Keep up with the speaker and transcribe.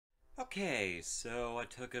Okay, so I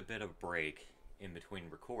took a bit of a break in between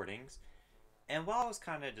recordings, and while I was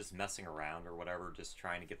kind of just messing around or whatever, just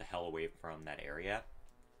trying to get the hell away from that area,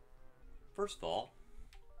 first of all,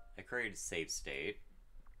 I created a save state,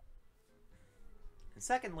 and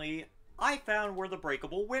secondly, I found where the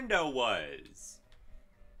breakable window was!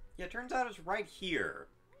 Yeah, it turns out it's right here,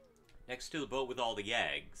 next to the boat with all the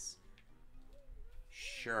eggs.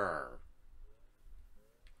 Sure.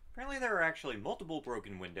 Apparently there are actually multiple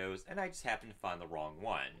broken windows, and I just happened to find the wrong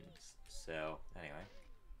ones. So, anyway.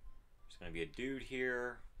 There's gonna be a dude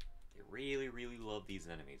here. They really, really love these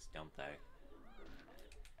enemies, don't they?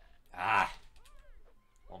 Ah!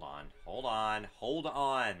 Hold on, hold on, hold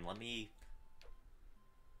on! Let me...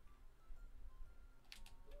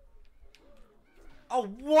 Oh,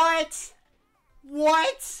 what?!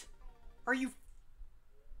 What?! Are you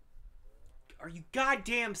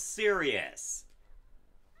goddamn serious?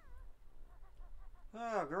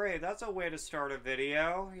 Oh, great. That's a way to start a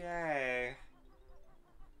video. Yay.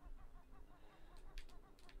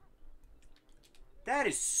 That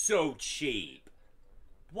is so cheap.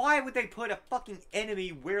 Why would they put a fucking enemy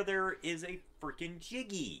where there is a freaking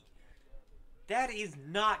Jiggy? That is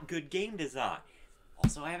not good game design.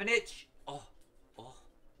 Also, I have an itch. Oh,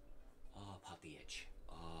 pop the itch.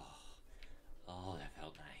 Oh, that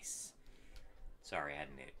felt nice. Sorry, I had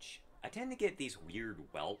an itch. I tend to get these weird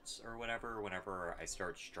welts or whatever whenever I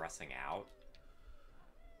start stressing out.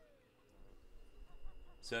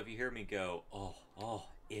 So if you hear me go, oh,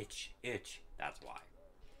 itch, that's why.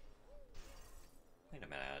 Wait a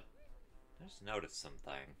minute. I just noticed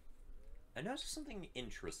something. I noticed something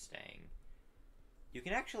interesting. You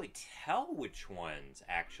can actually tell which ones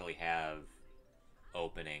actually have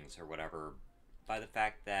openings or whatever by the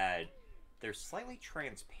fact that they're slightly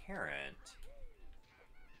transparent.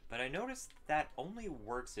 But I noticed that only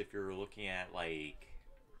works if you're looking at, like,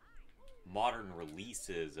 modern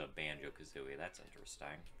releases of Banjo-Kazooie. That's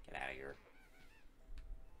interesting. Get out of here.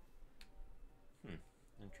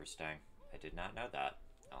 Interesting. I did not know that.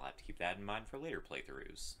 I'll have to keep that in mind for later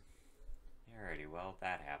playthroughs. Alrighty, well,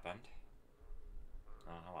 that happened.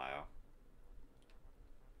 Oh, hello.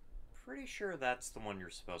 Pretty sure that's the one you're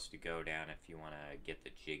supposed to go down if you want to get the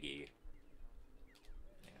Jiggy.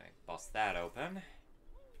 Anyway, bust that open.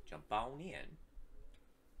 Jump on in.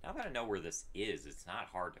 Now that I know where this is, it's not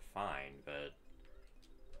hard to find, but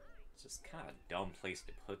it's just kind of a dumb place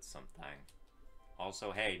to put something.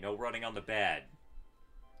 Also, hey, no running on the bed.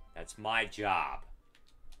 That's my job.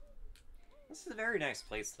 This is a very nice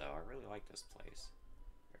place, though. I really like this place.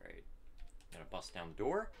 Alright. I'm gonna bust down the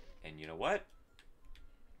door, and you know what?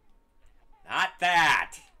 Not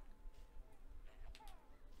that!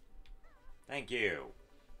 Thank you.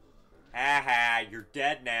 Haha, you're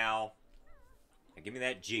dead now. Now give me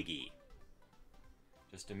that Jiggy.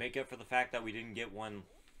 Just to make up for the fact that we didn't get one...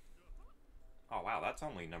 Oh wow, that's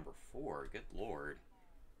only number 4. Good lord.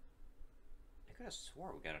 I could have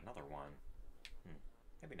swore we got another one.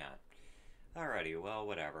 Maybe not. Alrighty, well,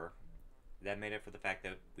 whatever. That made up for the fact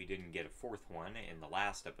that we didn't get a 4th one in the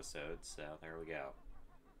last episode, so there we go.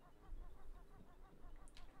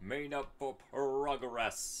 Made up for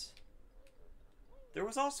progress. There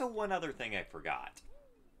was also one other thing I forgot.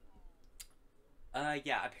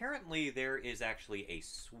 Yeah, apparently there is actually a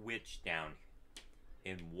switch down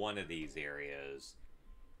in one of these areas.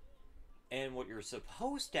 And what you're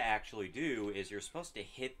supposed to actually do is you're supposed to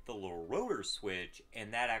hit the little rotor switch,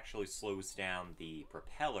 and that actually slows down the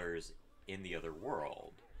propellers in the other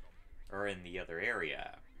world. Or in the other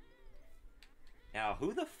area. Now,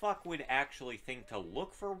 who the fuck would actually think to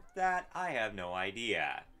look for that? I have no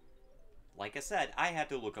idea. Like I said, I had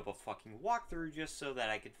to look up a fucking walkthrough just so that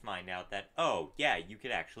I could find out that, oh, yeah, you could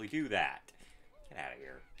actually do that. Get out of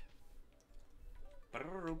here.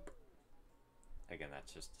 Again,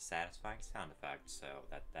 that's just a satisfying sound effect, so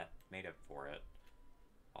that made up for it.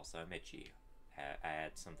 Also, I'm itchy. I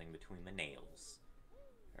had something between my nails.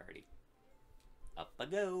 Alrighty. Up I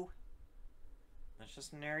go. That's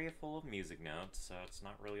just an area full of music notes, so it's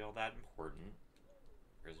not really all that important.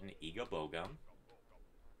 There's an Ego Bogum.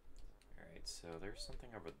 Alright, so there's something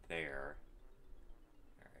over there.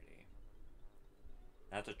 Alrighty.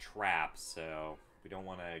 That's a trap, so we don't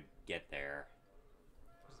want to get there.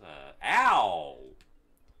 There's a... Ow!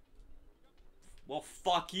 Well,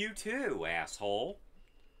 fuck you too, asshole.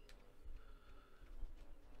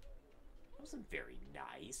 That wasn't very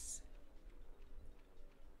nice.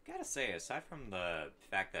 Gotta say, aside from the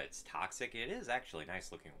fact that it's toxic, it is actually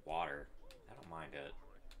nice looking water. I don't mind it.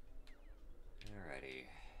 Alrighty.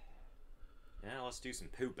 Now let's do some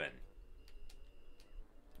pooping.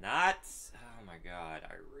 Not... Oh my god,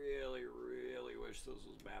 I really, really wish this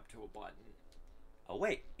was mapped to a button. Oh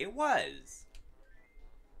wait, it was!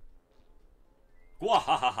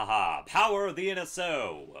 Gwahahaha! Power of the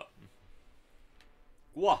NSO!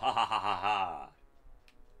 Gwahahaha!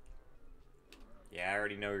 Yeah, I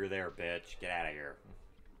already know you're there, bitch. Get out of here.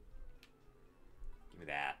 Give me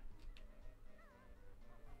that.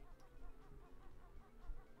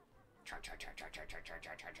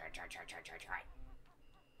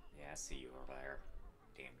 Yeah, I see you over there.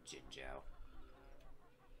 Damn Jinjo.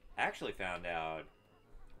 I actually found out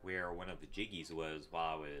where one of the Jiggies was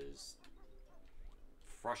while I was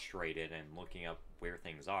frustrated and looking up where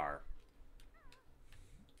things are.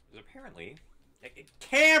 Because apparently...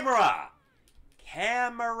 Camera!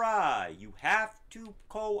 Camera! You have to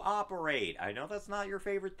cooperate. I know that's not your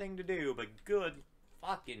favorite thing to do, but good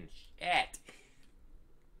fucking shit.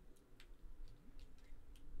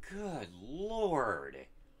 Good lord.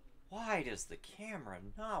 Why does the camera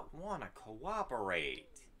not want to cooperate?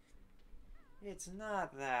 It's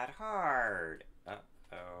not that hard.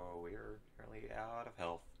 Uh-oh, we're nearly out of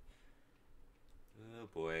health. Oh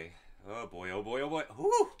boy. Oh boy, oh boy, oh boy.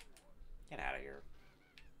 Whew! Get out of here.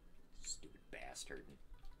 Stupid bastard.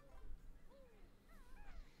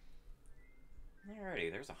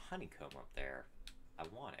 Alrighty, there's a honeycomb up there. I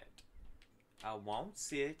want it. I won't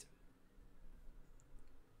sit.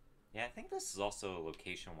 Yeah, I think this is also a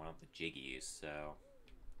location of one of the Jiggies, so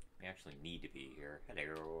we actually need to be here.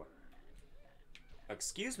 Hello.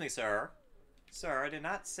 Excuse me, sir. Sir, I did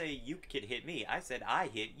not say you could hit me. I said I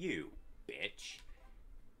hit you, bitch.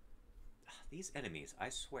 These enemies, I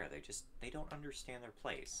swear, they don't understand their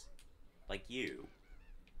place. Like you.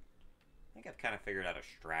 I think I've kind of figured out a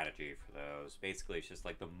strategy for those. Basically, it's just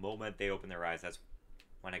like the moment they open their eyes, that's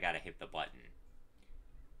when I gotta hit the button.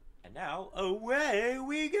 And now, away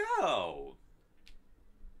we go!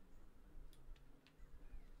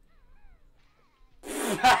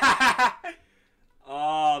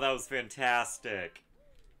 Oh, that was fantastic.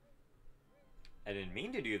 I didn't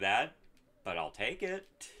mean to do that, but I'll take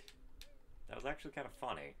it. That was actually kind of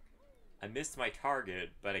funny. I missed my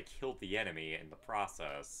target, but I killed the enemy in the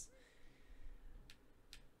process.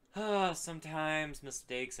 Sometimes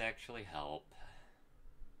mistakes actually help.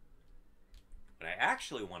 What I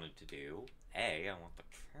actually wanted to do, I want the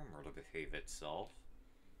camera to behave itself.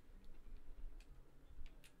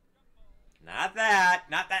 Not that!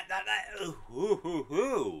 Not that! Not that! Ooh, hoo,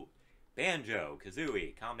 hoo.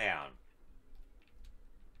 Banjo-Kazooie, calm down.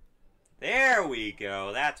 There we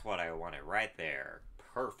go. That's what I wanted right there.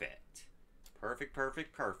 Perfect. Perfect,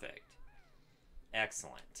 perfect, perfect.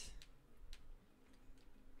 Excellent.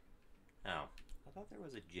 Oh, I thought there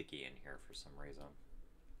was a Jiggy in here for some reason.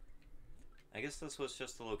 I guess this was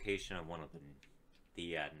just the location of one of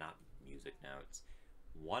the not music notes.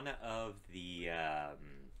 One of the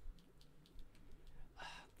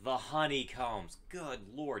honeycombs. Good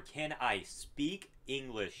lord, can I speak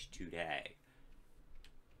English today?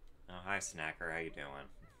 Oh, hi, Snacker. How you doing?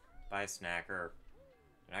 Bye, Snacker.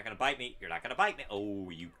 You're not gonna bite me. You're not gonna bite me. Oh,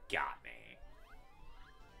 you got me.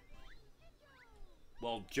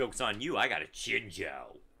 Well, joke's on you. I got a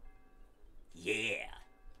Jinjo. Yeah.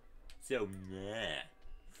 So, nah.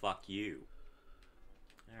 Fuck you.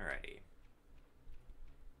 Alrighty.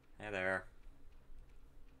 Hey there.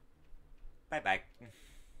 Bye-bye.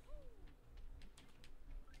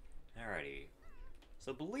 Alrighty.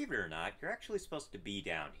 So, believe it or not, you're actually supposed to be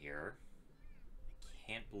down here.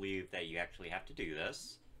 I can't believe that you actually have to do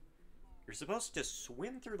this. You're supposed to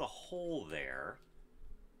swim through the hole there.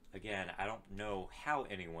 Again, I don't know how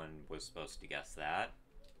anyone was supposed to guess that.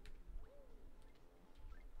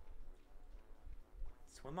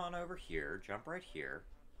 Swim on over here, jump right here,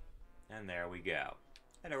 and there we go.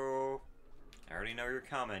 Hello. I already know you're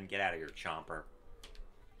coming. Get out of here, Chomper.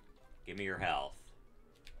 Give me your health.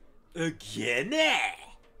 Again?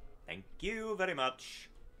 Thank you very much.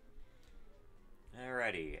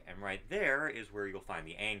 Alrighty, and right there is where you'll find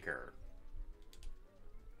the anchor.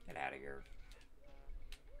 Get out of here.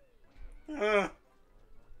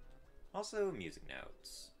 Also, music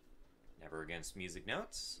notes. Never against music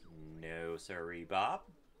notes. No sirree, Bob.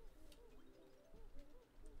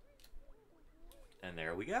 And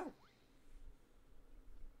there we go.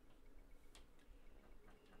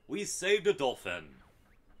 We saved a dolphin.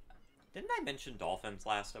 Didn't I mention dolphins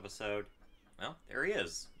last episode? Well, there he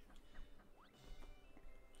is.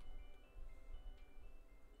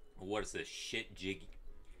 What is this shit Jiggy?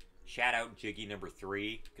 Shout out Jiggy number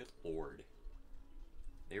 3. Good lord.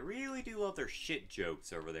 They really do love their shit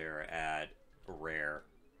jokes over there at Rare.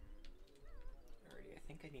 Alrighty, I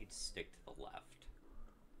think I need to stick to the left.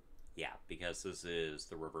 Yeah, because this is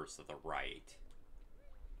the reverse of the right.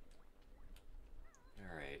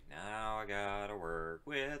 Alright, now I gotta work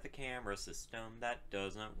with a camera system that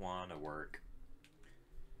doesn't want to work.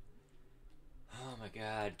 Oh my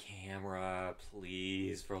god, camera,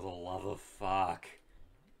 please, for the love of fuck.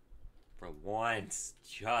 For once,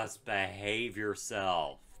 just behave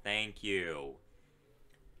yourself. Thank you.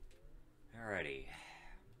 Alrighty.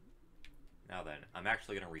 Now then, I'm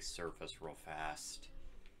actually gonna resurface real fast.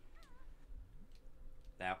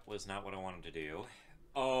 That was not what I wanted to do.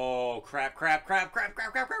 Oh, crap, crap, crap, crap,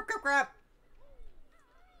 crap, crap, crap, crap, crap!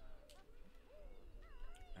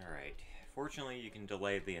 Alright. Fortunately, you can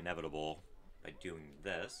delay the inevitable by doing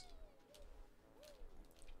this.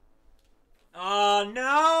 Oh,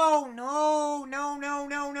 no! No! No, no,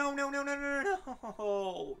 no, no, no, no, no, no,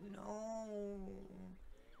 no, no!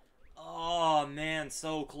 Oh, man,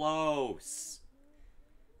 so close.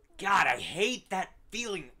 God, I hate that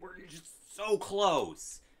feeling where you're just so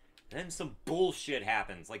close. Then some bullshit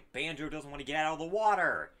happens, like Banjo doesn't want to get out of the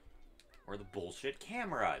water. Or the bullshit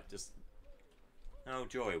camera. Just, oh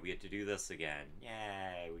joy, we get to do this again.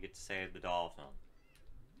 Yay, we get to save the dolphin.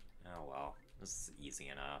 Oh well, this is easy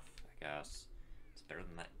enough, I guess. It's better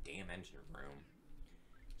than that damn engine room.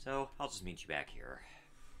 So, I'll just meet you back here.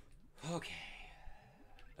 Okay.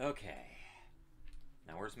 Okay.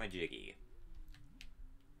 Now where's my Jiggy?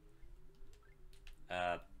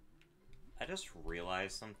 I just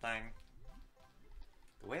realized something.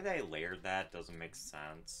 The way they layered that doesn't make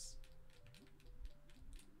sense.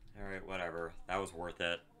 Alright, whatever. That was worth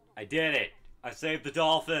it. I did it! I saved the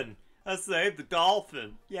dolphin! I saved the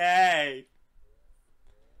dolphin! Yay!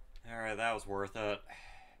 Alright, that was worth it.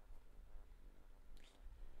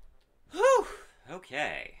 Whew!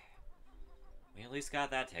 Okay. We at least got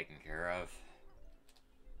that taken care of.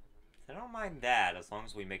 I don't mind that, as long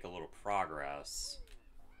as we make a little progress.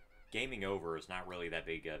 Gaming over is not really that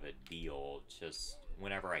big of a deal. It's just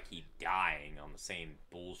whenever I keep dying on the same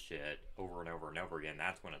bullshit over and over and over again,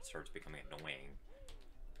 that's when it starts becoming annoying.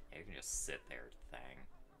 Yeah, you can just sit there, thing.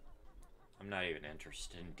 I'm not even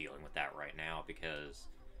interested in dealing with that right now because,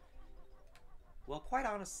 well, quite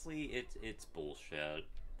honestly, it's bullshit.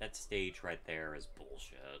 That stage right there is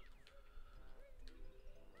bullshit.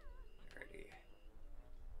 Alrighty.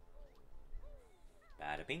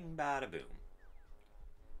 Bada bing, bada boom.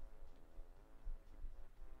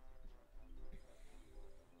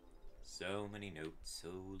 So many notes, so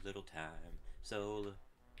little time,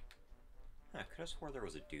 I could have swore there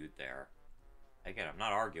was a dude there. Again, I'm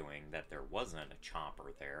not arguing that there wasn't a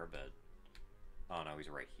chomper there, but... oh no, he's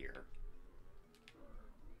right here.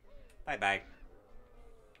 Bye-bye.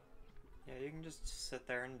 Yeah, you can just sit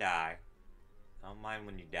there and die. I don't mind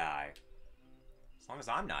when you die. As long as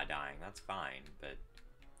I'm not dying, that's fine, but...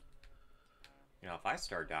 you know, if I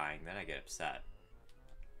start dying, then I get upset.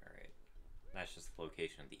 That's just the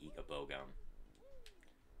location of the Ega Bogum.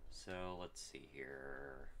 So, let's see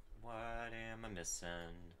here. What am I missing?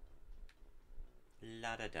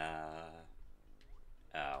 La-da-da.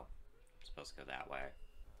 Oh. I'm supposed to go that way.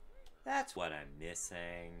 That's what I'm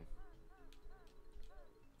missing.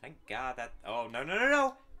 Thank God that... oh, no, no, no,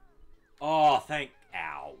 no! Oh, thank...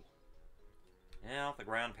 ow. Well, the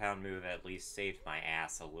ground pound move at least saved my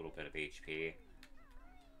ass a little bit of HP.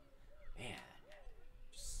 Man.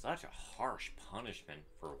 Such a harsh punishment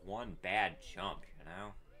for one bad jump, you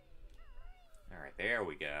know? Alright, there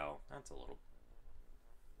we go. That's a little...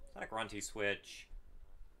 is that a grunty switch?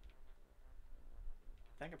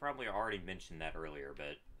 I think I probably already mentioned that earlier,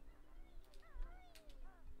 but...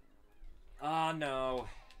 oh, no.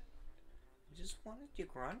 I just wanted your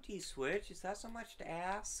grunty switch. Is that so much to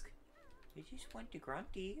ask? I just want your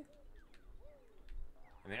grunty.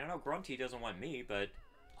 I mean, I know grunty doesn't want me, but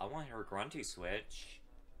I want her grunty switch.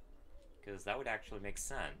 Because that would actually make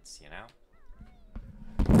sense, you know?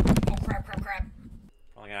 Oh, crap, crap, crap!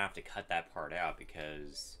 Probably gonna have to cut that part out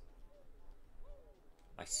because...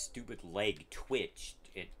 my stupid leg twitched.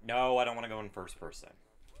 No, I don't want to go in first person.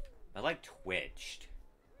 My leg twitched.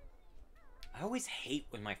 I always hate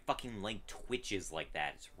when my fucking leg twitches like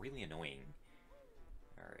that. It's really annoying.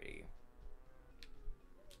 Alrighty.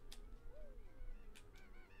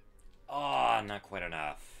 Oh, not quite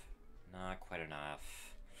enough. Not quite enough.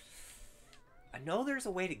 I know there's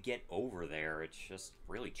a way to get over there, it's just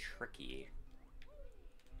really tricky.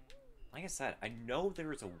 Like I said, I know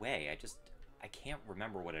there's a way, I can't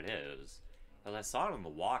remember what it is. But I saw it on the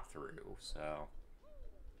walkthrough, so...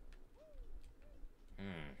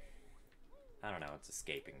 I don't know, it's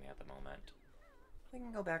escaping me at the moment. We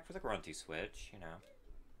can go back for the grunty switch, you know.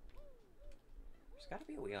 There's gotta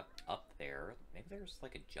be a way up there. Maybe there's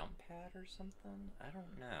like a jump pad or something? I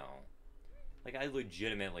don't know. Like, I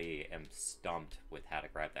legitimately am stumped with how to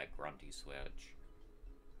grab that grunty switch.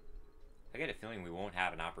 I get a feeling we won't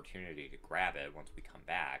have an opportunity to grab it once we come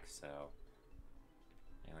back, so...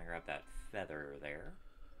 I'm gonna grab that feather there.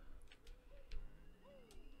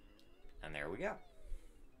 And there we go.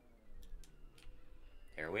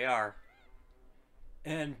 There we are.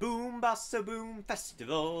 And boom, bassa boom,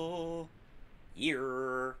 festival!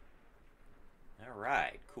 Year!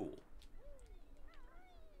 Alright, cool.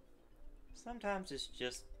 Sometimes it's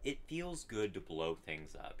just, it feels good to blow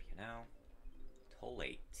things up, you know? Toll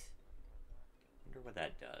 8. Wonder what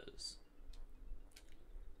that does.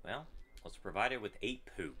 Well, let's provide it with 8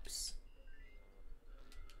 poops.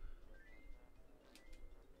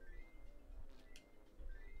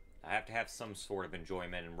 I have to have some sort of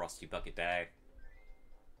enjoyment in Rusty Bucket Day.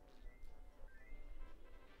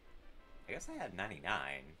 I guess I had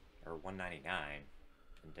 99, or 199,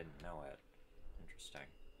 and didn't know it. Interesting.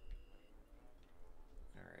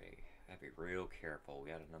 Alright, gotta be real careful.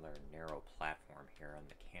 We got another narrow platform here, and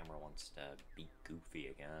the camera wants to be goofy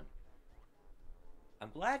again.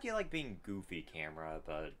 I'm glad you like being goofy, camera,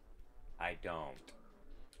 but I don't.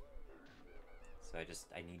 So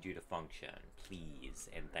I need you to function, please,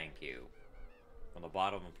 and thank you. From the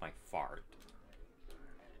bottom of my fart.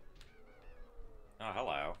 Oh,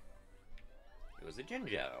 hello. It was a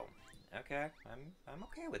Jinjo. Okay, I'm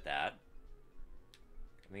okay with that.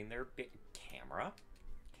 I mean, they're big. Camera,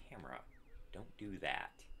 don't do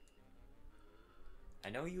that. I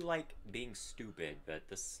know you like being stupid, but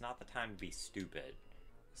this is not the time to be stupid.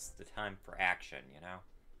 This is the time for action, you know?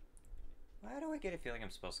 Why do I get a feeling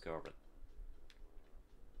I'm supposed to go over?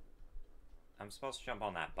 I'm supposed to jump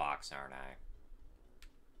on that box, aren't I?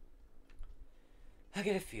 I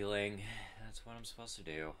get a feeling that's what I'm supposed to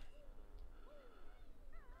do.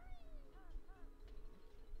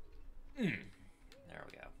 There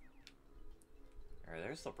we go. Alright,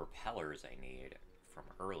 there's the propellers I need from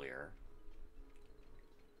earlier.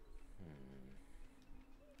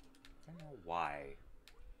 I don't know why.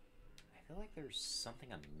 I feel like there's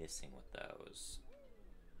something I'm missing with those.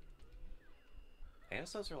 I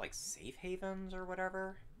guess those are like safe havens or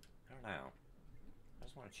whatever? I don't know. I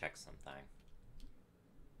just want to check something.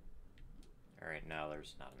 Alright, no,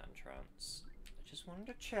 there's not an entrance. I just wanted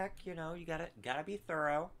to check, you know, you gotta be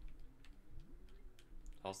thorough.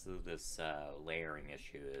 Also, this layering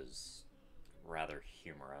issue is rather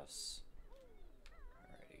humorous.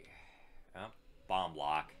 Alrighty. Oh, bomb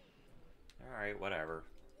block. Alright, whatever.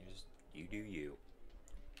 You do you.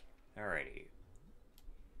 Alrighty.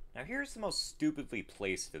 Now here's the most stupidly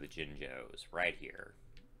placed of the Jinjos, right here.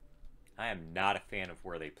 I am not a fan of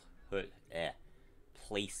where they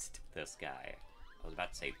placed this guy. I was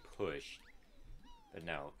about to say pushed, but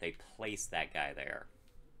no, they placed that guy there.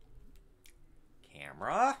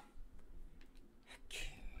 Camera.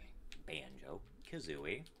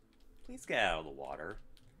 Banjo-Kazooie. Please get out of the water.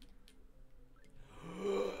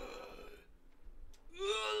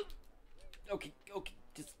 Okay,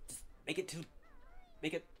 just make it to...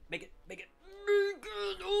 Make it.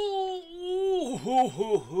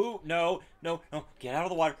 Oh, no, get out of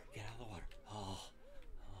the water. Get out of the water.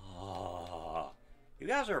 Oh. You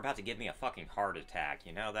guys are about to give me a fucking heart attack,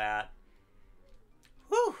 you know that?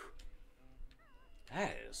 Whew.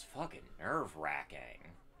 That is fucking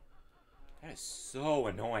nerve-wracking. That is so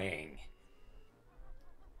annoying.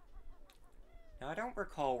 Now, I don't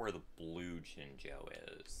recall where the blue Jinjo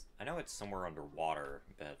is. I know it's somewhere underwater,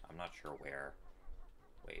 but I'm not sure where.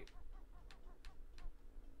 Wait.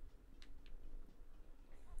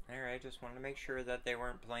 Alright, just wanted to make sure that they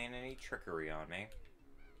weren't playing any trickery on me.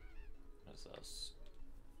 What is this?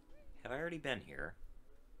 Have I already been here?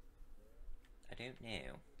 I don't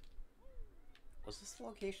know. Was this the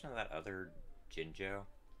location of that other Jinjo?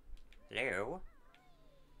 Hello?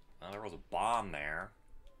 Well, there was a bomb there.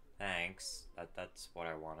 Thanks. That's what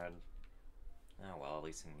I wanted. Oh well, at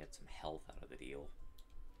least I can get some health out of the deal.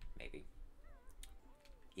 Maybe.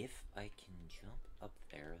 If I can jump up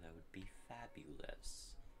there, that would be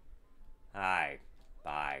fabulous. Hi.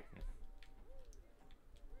 Bye.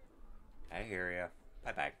 I hear ya.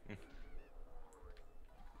 Bye-bye.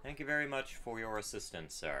 Thank you very much for your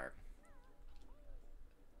assistance, sir.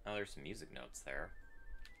 Oh, there's some music notes there.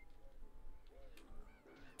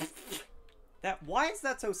 Why is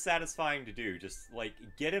that so satisfying to do? Just, like,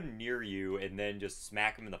 get him near you and then just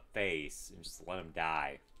smack him in the face and just let him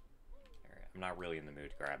die. Alright, I'm not really in the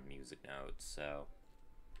mood to grab music notes, so...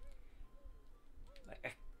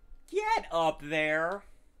 Get up there!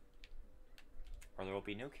 Or there will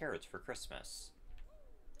be no carrots for Christmas.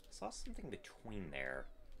 I saw something between there.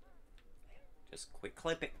 Just quit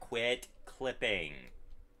clipping. Quit clipping.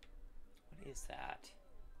 What is that?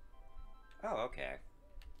 Oh, okay.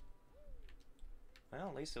 Well,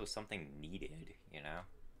 at least it was something needed, you know?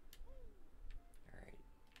 Alright.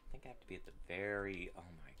 I think I have to be at the very... Oh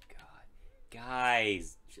my god.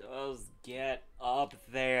 Guys, just get up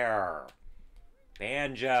there.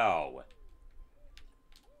 Banjo.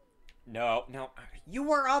 No, no. You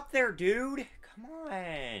were up there, dude. Come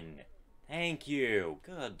on. Thank you.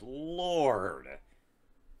 Good lord.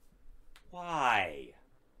 Why?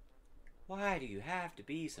 Why do you have to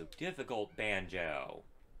be so difficult, Banjo?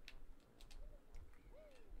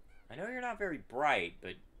 I know you're not very bright,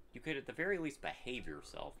 but you could at the very least behave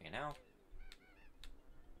yourself, you know?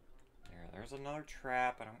 There's another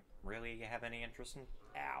trap. I don't really have any interest in...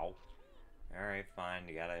 Ow. Alright, fine.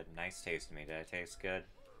 You got a nice taste of me. Did I taste good?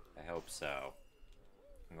 I hope so.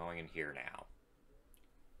 I'm going in here now.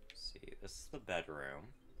 Let's see, this is the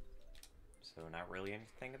bedroom. So not really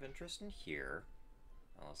anything of interest in here.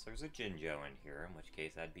 Unless there's a Jinjo in here, in which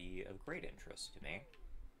case that'd be of great interest to me.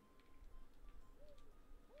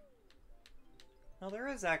 Well, there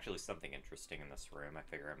is actually something interesting in this room I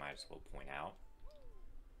figure I might as well point out.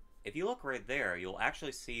 If you look right there, you'll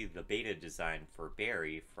actually see the beta design for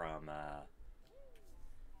Barry from,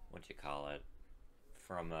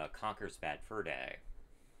 from Conker's Bad Fur Day.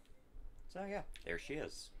 So yeah, there she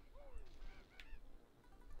is.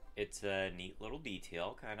 It's a neat little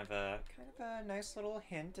detail, kind of a nice little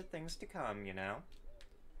hint at things to come, you know?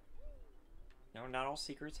 No, not all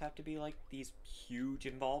secrets have to be like these huge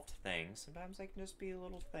involved things. Sometimes they can just be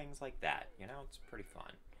little things like that, you know? It's pretty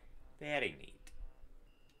fun. Very neat.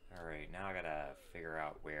 Alright, now I gotta figure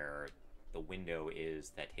out where the window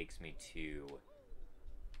is that takes me to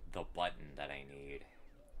the button that I need.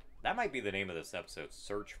 That might be the name of this episode,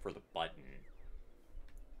 Search for the Button.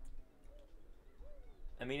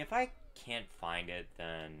 I mean, if I can't find it,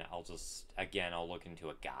 then I'll just, again, I'll look into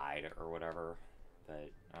a guide or whatever.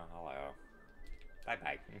 But, oh, hello.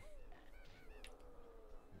 Bye-bye.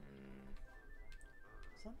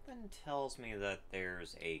 Something tells me that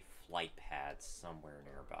there's a flight pad somewhere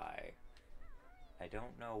nearby. I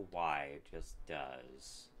don't know why, it just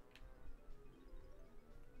does.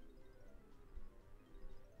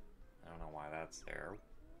 I don't know why that's there.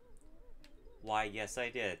 Why, yes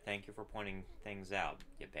I did. Thank you for pointing things out,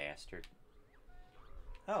 you bastard.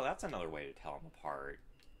 Oh, that's another way to tell them apart.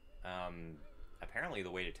 Apparently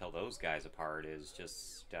the way to tell those guys apart is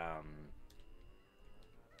just,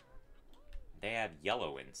 they have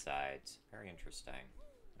yellow insides. Very interesting.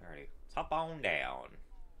 Alrighty, let's hop on down.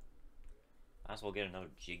 Might as well get another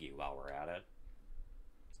Jiggy while we're at it.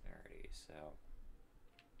 Alrighty, so...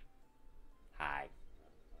 Hi.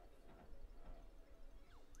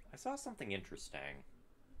 I saw something interesting.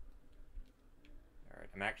 Alright,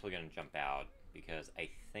 I'm actually gonna jump out because I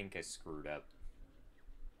think I screwed up.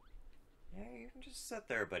 Yeah, you can just sit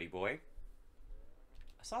there, buddy boy.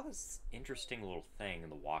 I saw this interesting little thing in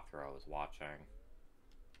the walkthrough I was watching.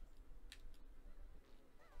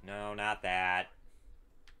 No, not that.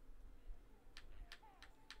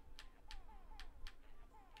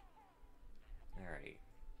 Alrighty.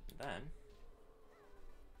 Then...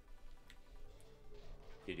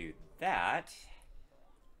 you do that...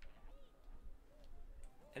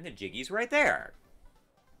 and the Jiggy's right there.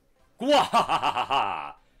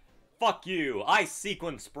 Gwahahaha! Fuck you! I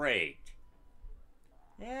sequence breaked!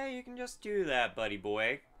 Yeah, you can just do that, buddy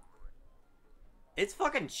boy. It's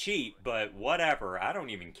fucking cheap, but whatever. I don't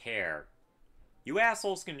even care. You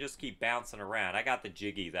assholes can just keep bouncing around. I got the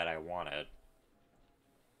Jiggy that I wanted.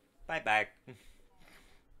 Bye-bye.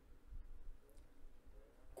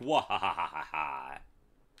 Gwahahaha!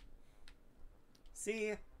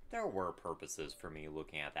 See, there were purposes for me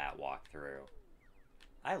looking at that walkthrough.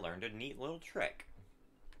 I learned a neat little trick.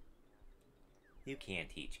 You can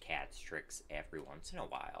teach cats tricks every once in a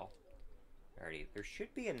while. Alrighty, there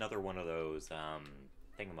should be another one of those,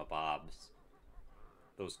 thingamabobs.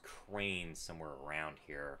 Those cranes somewhere around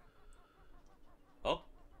here. Oh,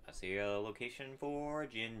 I see a location for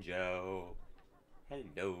Jinjo.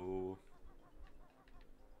 Hello.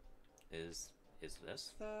 Is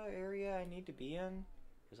this the area I need to be in?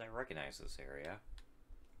 Because I recognize this area.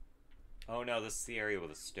 Oh no, this is the area with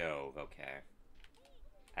a stove. Okay.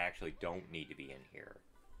 I actually don't need to be in here.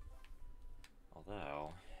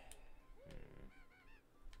 Although...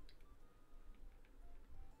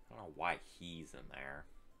 I don't know why he's in there.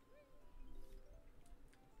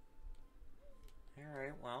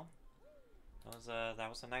 Alright, well. That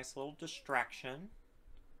was a nice little distraction.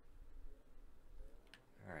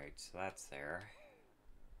 Alright, so that's there.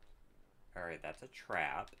 Alright, that's a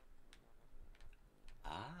trap.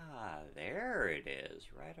 Ah, there it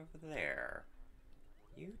is, right over there.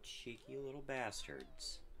 You cheeky little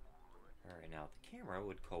bastards. Alright, now if the camera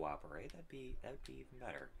would cooperate, that would be even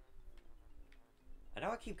better. I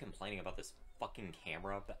know I keep complaining about this fucking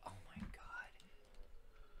camera, but oh my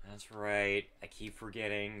god. That's right. I keep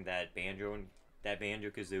forgetting that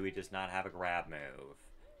Banjo-Kazooie does not have a grab move.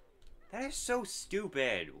 That is so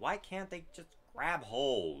stupid. Why can't they just grab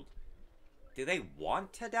hold? Do they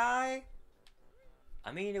want to die?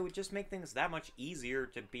 I mean, it would just make things that much easier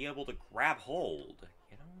to be able to grab hold.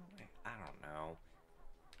 You know? I don't know.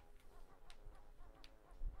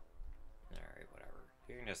 Alright, whatever.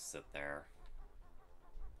 You can just sit there.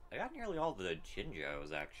 I got nearly all the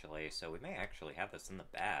Jinjos, actually, so we may actually have this in the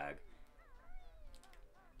bag.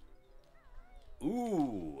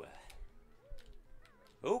 Ooh.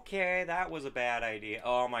 Okay, that was a bad idea.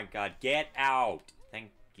 Oh my god, get out!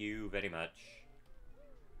 Thank you very much.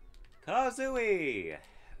 Kazooie!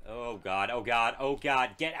 Oh god, oh god, oh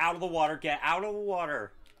god, get out of the water, get out of the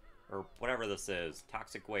water! Or whatever this is.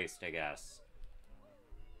 Toxic waste, I guess.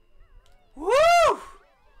 Woo!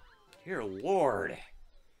 Dear lord. At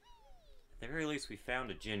the very least, we found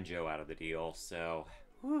a Jinjo out of the deal, so...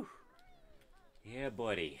 Whew. Yeah,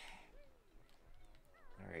 buddy.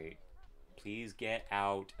 Alright. Please get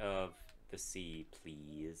out of the sea,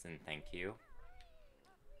 please, and thank you.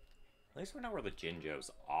 At least we know where the Jinjos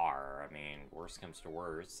are. I mean, worst comes to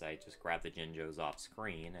worst, I just grab the Jinjos off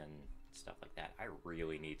screen and stuff like that. I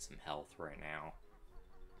really need some health right now.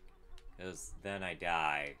 Because then I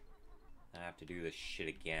die. And I have to do this shit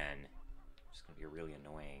again. It's gonna be really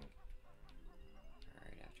annoying.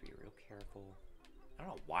 Alright, I have to be real careful. I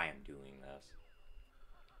don't know why I'm doing this.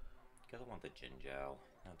 Because I want the Jinjo.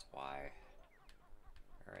 That's why.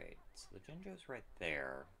 Alright, so the Jinjo's right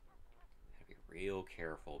there. Gotta be real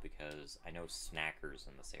careful because I know snackers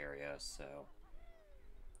in this area, so...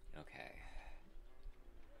 Okay.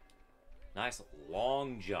 Nice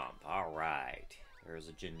long jump, alright. There's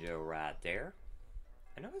a Jinjo right there.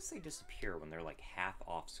 I notice they disappear when they're like half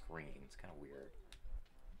off screen. It's kind of weird.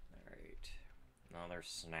 Alright. Another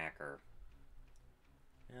snacker.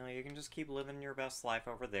 You know, you can just keep living your best life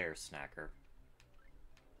over there, snacker.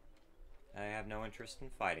 I have no interest in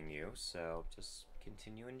fighting you, so just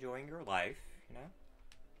continue enjoying your life, you know?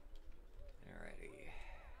 Alrighty.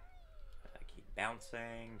 Keep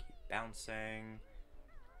bouncing, keep bouncing,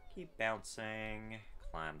 keep bouncing,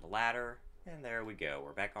 climb the ladder, and there we go.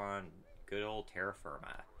 We're back on good old terra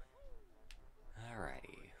firma.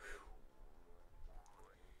 Alrighty.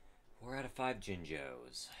 4 out of 5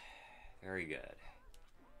 Jinjos. Very good.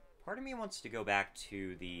 Part of me wants to go back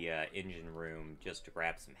to the engine room just to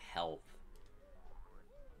grab some health.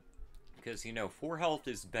 Because, you know, 4 health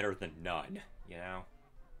is better than none, you know?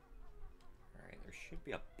 Alright, there should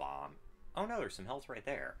be a bomb. Oh no, there's some health right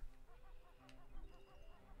there.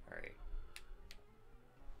 Alright.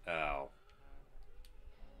 Oh.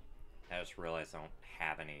 I just realized I don't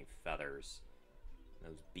have any feathers.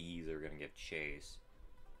 Those bees are gonna get chased.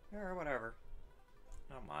 Or whatever.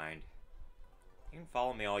 I don't mind. You can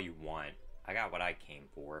follow me all you want. I got what I came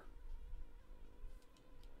for.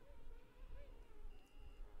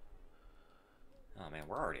 Oh man,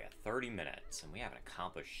 we're already at 30 minutes and we haven't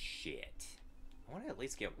accomplished shit. I want to at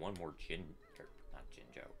least get one more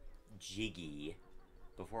Jiggy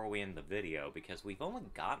before we end the video because we've only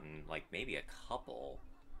gotten like maybe a couple,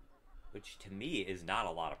 which to me is not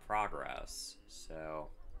a lot of progress. So,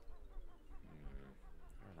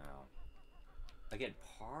 I don't know. Again,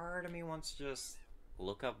 part of me wants to just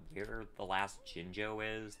look up where the last Jinjo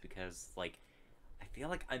is because, like, I feel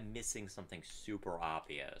like I'm missing something super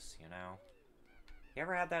obvious, you know? You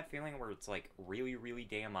ever had that feeling where it's, like, really, really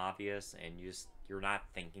damn obvious and you're not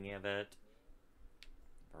thinking of it?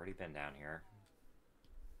 I've already been down here.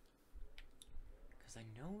 Because I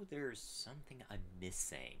know there's something I'm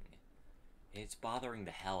missing. It's bothering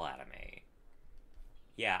the hell out of me.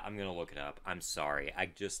 Yeah, I'm gonna look it up. I'm sorry. I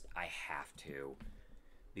have to.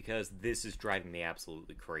 Because this is driving me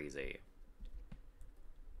absolutely crazy.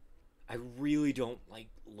 I really don't like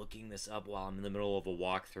looking this up while I'm in the middle of a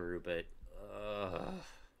walkthrough, but...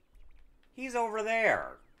 He's over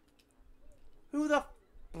there! Who the...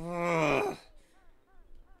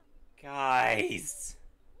 Guys!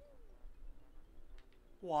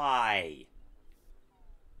 Why?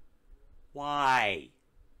 Why?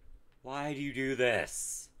 Why do you do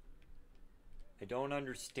this? I don't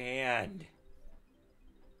understand.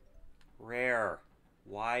 Rare,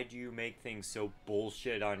 why do you make things so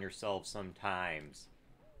bullshit on yourself sometimes?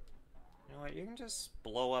 You know what, you can just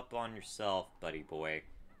blow up on yourself, buddy boy.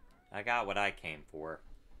 I got what I came for.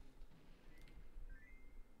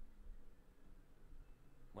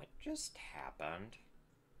 What just happened?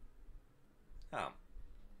 Oh.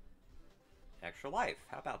 Extra life,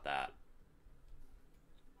 how about that?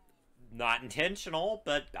 Not intentional,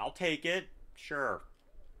 but I'll take it. Sure.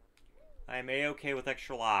 I'm A-okay with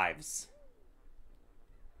extra lives.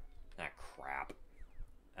 Ah, crap.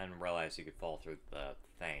 I didn't realize you could fall through the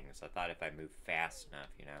things. I thought if I moved fast enough,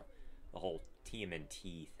 you know, the whole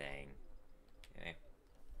TMNT thing. Okay.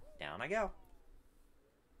 Down I go.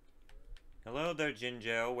 Hello there,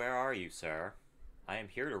 Jinjo. Where are you, sir? I am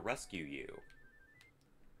here to rescue you.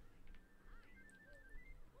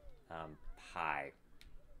 Hi.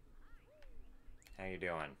 How you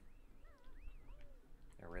doing?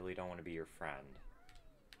 I really don't want to be your friend.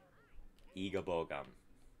 Ego bogum.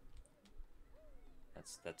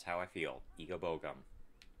 That's how I feel. Ego bogum.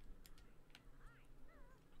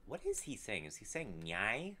 What is he saying? Is he saying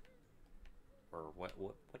nyai? Or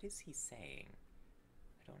what is he saying?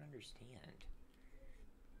 I don't understand.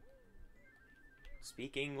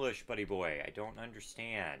 Speak English, buddy boy. I don't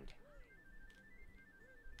understand.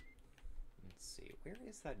 Let's see. Where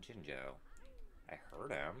is that Jinjo? I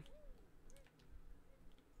heard him.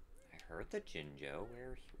 I heard the Jinjo.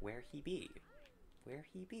 Where he be? Where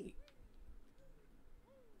he be?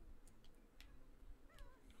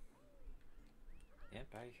 Yep,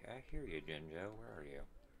 I hear you, Jinjo. Where are you?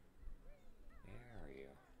 Where are you?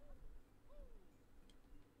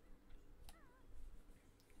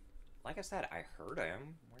 Like I said, I heard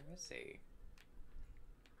him. Where is he? Alright.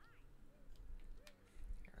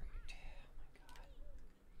 Oh my god.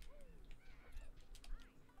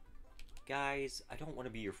 Guys, I don't want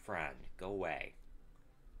to be your friend. Go away.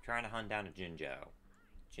 I'm trying to hunt down a Jinjo.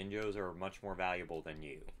 Jinjos are much more valuable than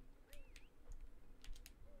you.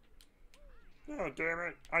 Oh, damn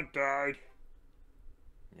it. I died.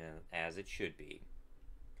 Yeah, as it should be.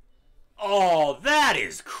 Oh, that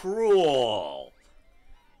is cruel!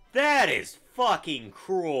 That is fucking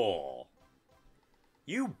cruel!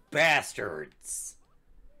 You bastards!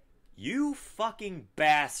 You fucking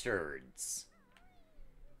bastards!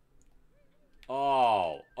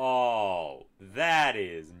 Oh, that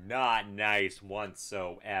is not nice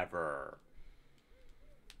whatsoever.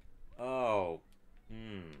 Oh,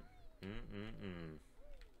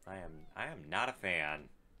 I am not a fan.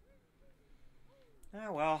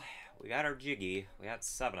 Oh well, we got our Jiggy. We got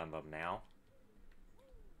 7 of them now.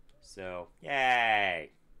 So,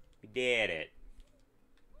 yay! We did it.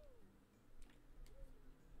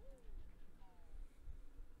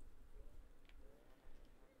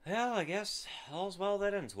 Well, I guess all's well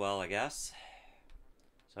that ends well, I guess.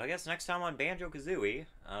 So I guess next time on Banjo-Kazooie,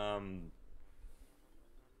 I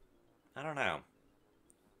don't know.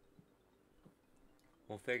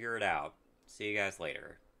 We'll figure it out. See you guys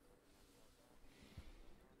later.